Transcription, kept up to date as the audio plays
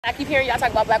I keep hearing y'all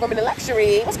talk about black women in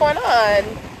luxury. What's going on?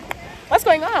 What's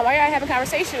going on? Why are y'all having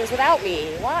conversations without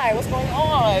me? Why? What's going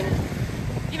on?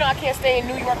 You know I can't stay in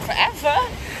New York forever.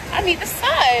 I need the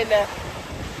sun.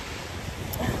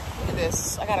 Look at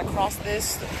this. I gotta cross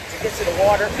this to get to the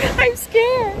water. I'm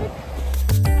scared.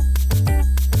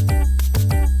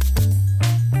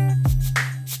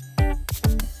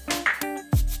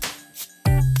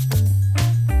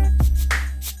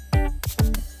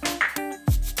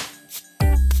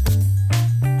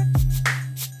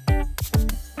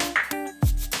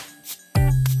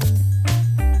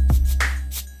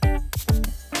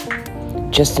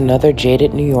 Just another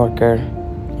jaded New Yorker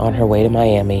on her way to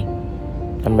Miami.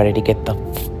 I'm ready to get the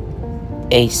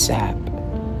ASAP.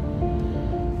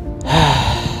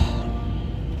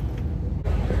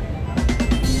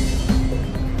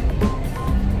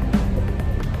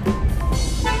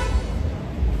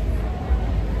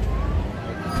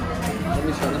 Let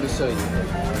me show you.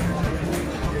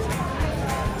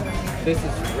 This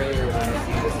is rare when you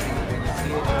see this.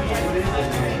 When you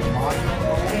see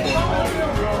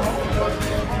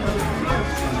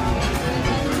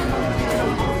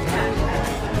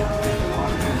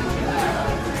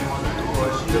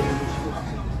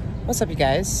What's up, you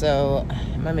guys? So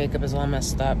my makeup is all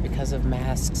messed up because of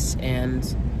masks and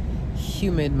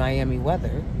humid Miami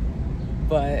weather,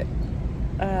 but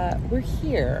we're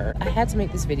here. I had to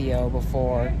make this video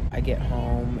before I get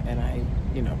home and I,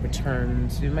 return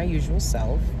to my usual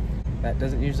self. That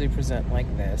doesn't usually present like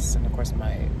this, and of course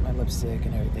my lipstick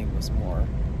and everything was more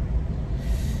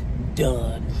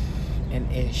done and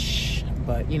ish,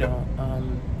 but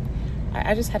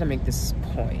I just had to make this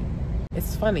point.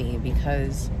 It's funny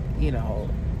because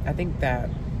I think that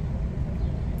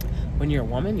when you're a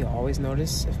woman, you always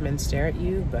notice if men stare at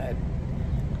you, but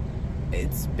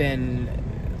it's been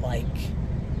like,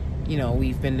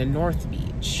 we've been to North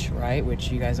Beach, right? Which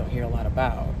you guys don't hear a lot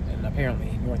about. And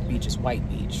apparently North Beach is white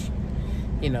beach,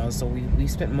 so we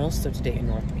spent most of today in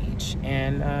North Beach.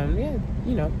 And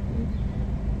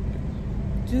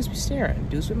dudes be staring,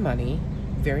 dudes with money,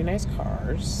 very nice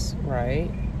cars, right?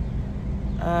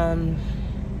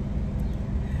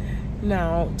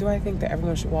 Now, do I think that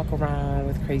everyone should walk around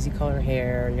with crazy colored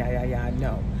hair? Yeah,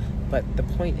 no. But the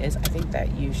point is, I think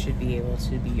that you should be able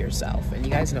to be yourself. And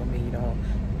you guys know me,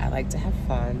 I like to have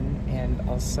fun, and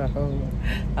also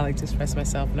I like to express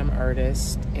myself, and I'm an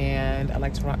artist, and I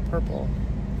like to rock purple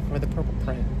for the purple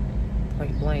print,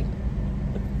 point blank,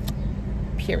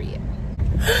 period.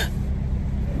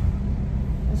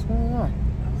 What's going on?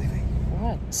 I'm leaving.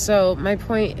 What? So my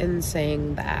point in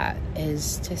saying that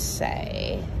is to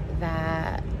say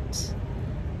that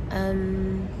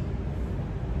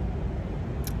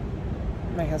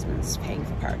my husband's paying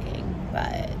for parking,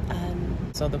 but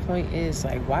so the point is,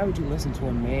 like, why would you listen to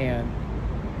a man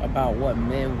about what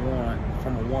men want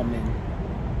from a woman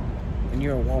when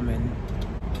you're a woman?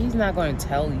 He's not going to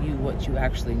tell you what you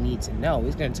actually need to know.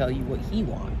 He's going to tell you what he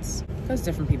wants, because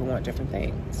different people want different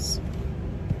things.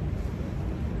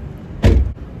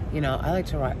 I like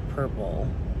to rock purple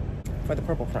for the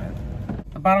purple print.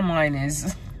 The bottom line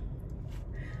is,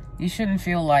 you shouldn't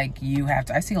feel like you have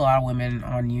to. I see a lot of women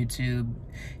on YouTube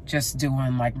just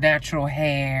doing like natural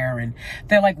hair, and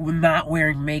they're like not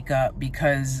wearing makeup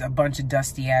because a bunch of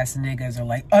dusty ass niggas are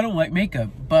like, I don't like makeup.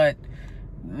 But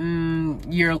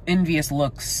your envious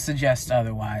looks suggest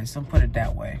otherwise. Don't put it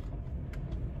that way.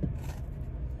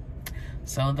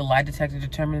 So the lie detector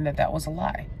determined that that was a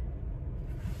lie.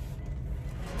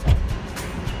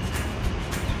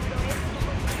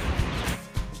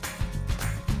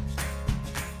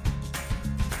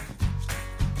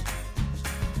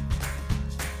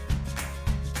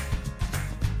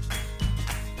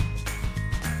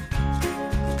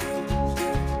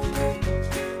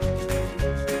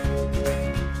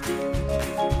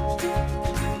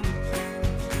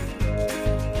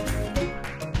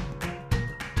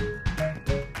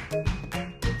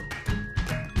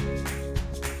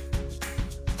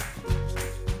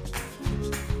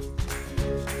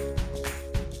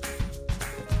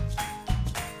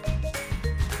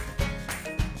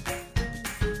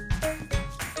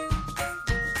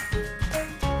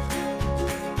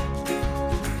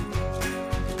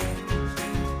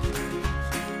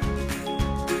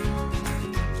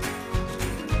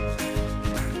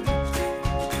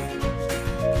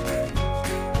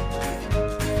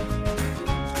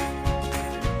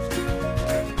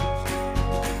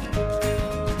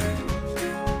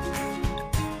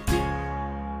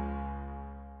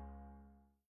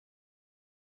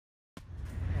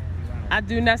 I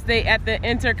do not stay at the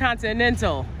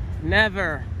Intercontinental.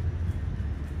 Never.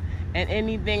 And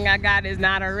anything I got is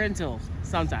not a rental.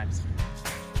 Sometimes.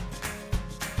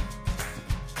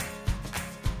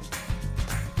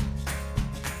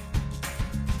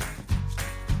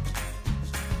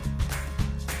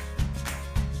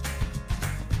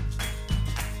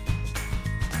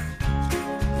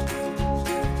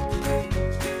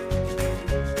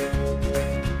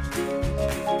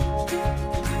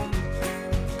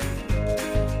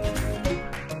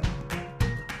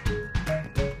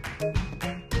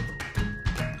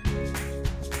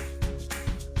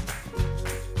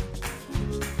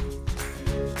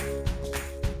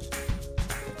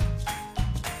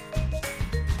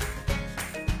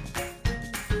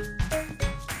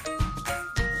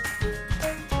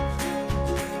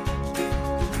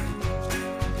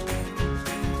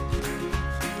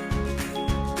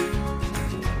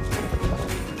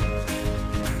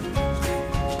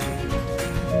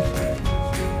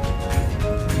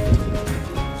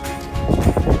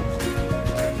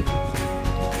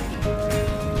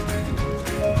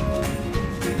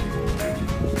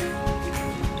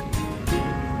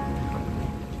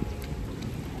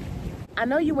 I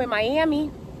know you in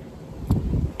Miami.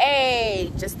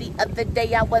 Hey, just the other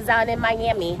day I was out in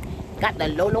Miami. Got the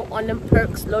Lolo on them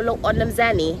perks, Lolo on them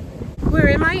Danie. We're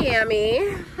in Miami.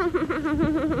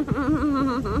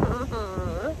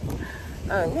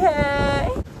 Okay.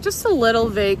 Just a little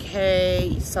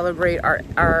vacay, celebrate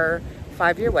our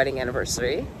 5-year wedding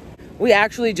anniversary. We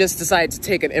actually just decided to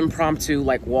take an impromptu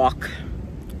like walk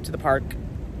to the park.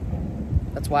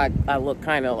 That's why I look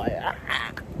kind of like,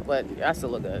 but I still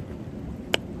look good.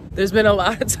 There's been a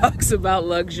lot of talks about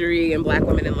luxury and black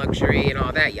women in luxury and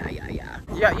all that. Y'all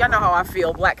know how I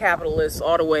feel. Black capitalists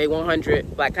all the way,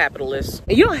 100 black capitalists.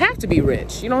 And you don't have to be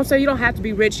rich. You know what I'm saying? You don't have to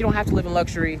be rich. You don't have to live in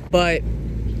luxury. But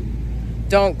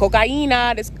don't,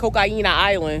 cocaína, this cocaína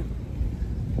island.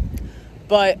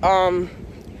 But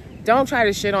don't try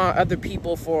to shit on other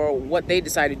people for what they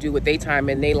decide to do with their time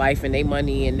and their life and their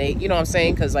money and they, you know what I'm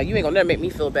saying? Because like, you ain't gonna never make me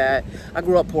feel bad. I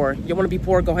grew up poor. You want to be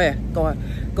poor? Go ahead.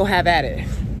 Go have at it.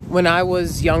 When I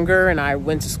was younger and I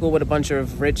went to school with a bunch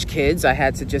of rich kids, I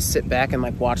had to just sit back and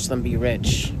like watch them be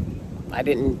rich.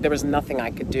 There was nothing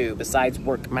I could do besides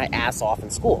work my ass off in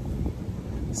school.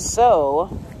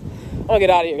 So I'm gonna get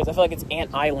out of here because I feel like it's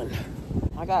Ant Island.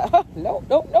 I got, no.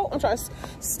 I'm trying to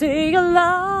stay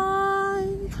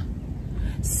alive.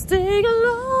 Stay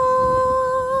alive.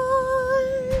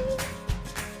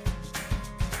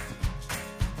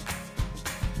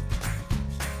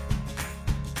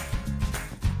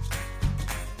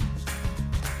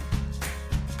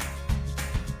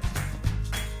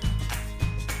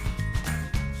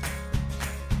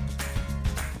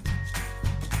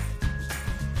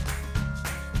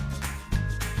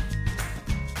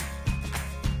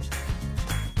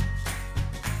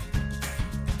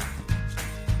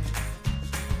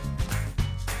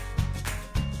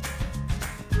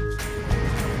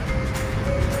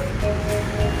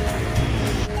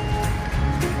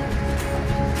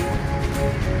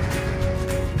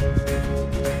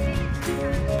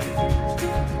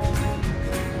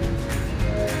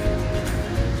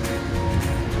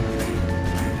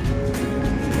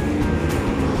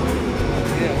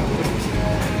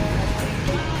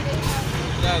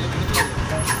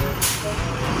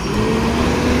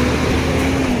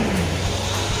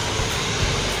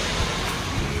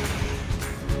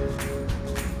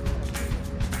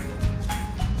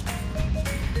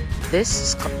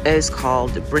 This is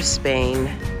called Brisbane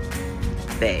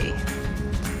Bay,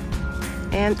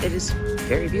 and it is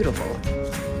very beautiful.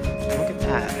 Look at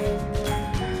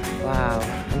that. Wow,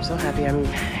 I'm so happy I'm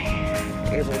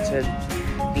able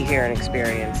to be here and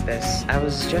experience this. I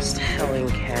was just telling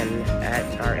Ken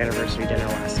at our anniversary dinner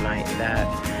last night that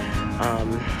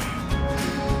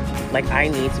like I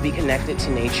need to be connected to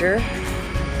nature,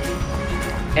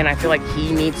 and I feel like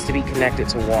he needs to be connected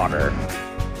to water.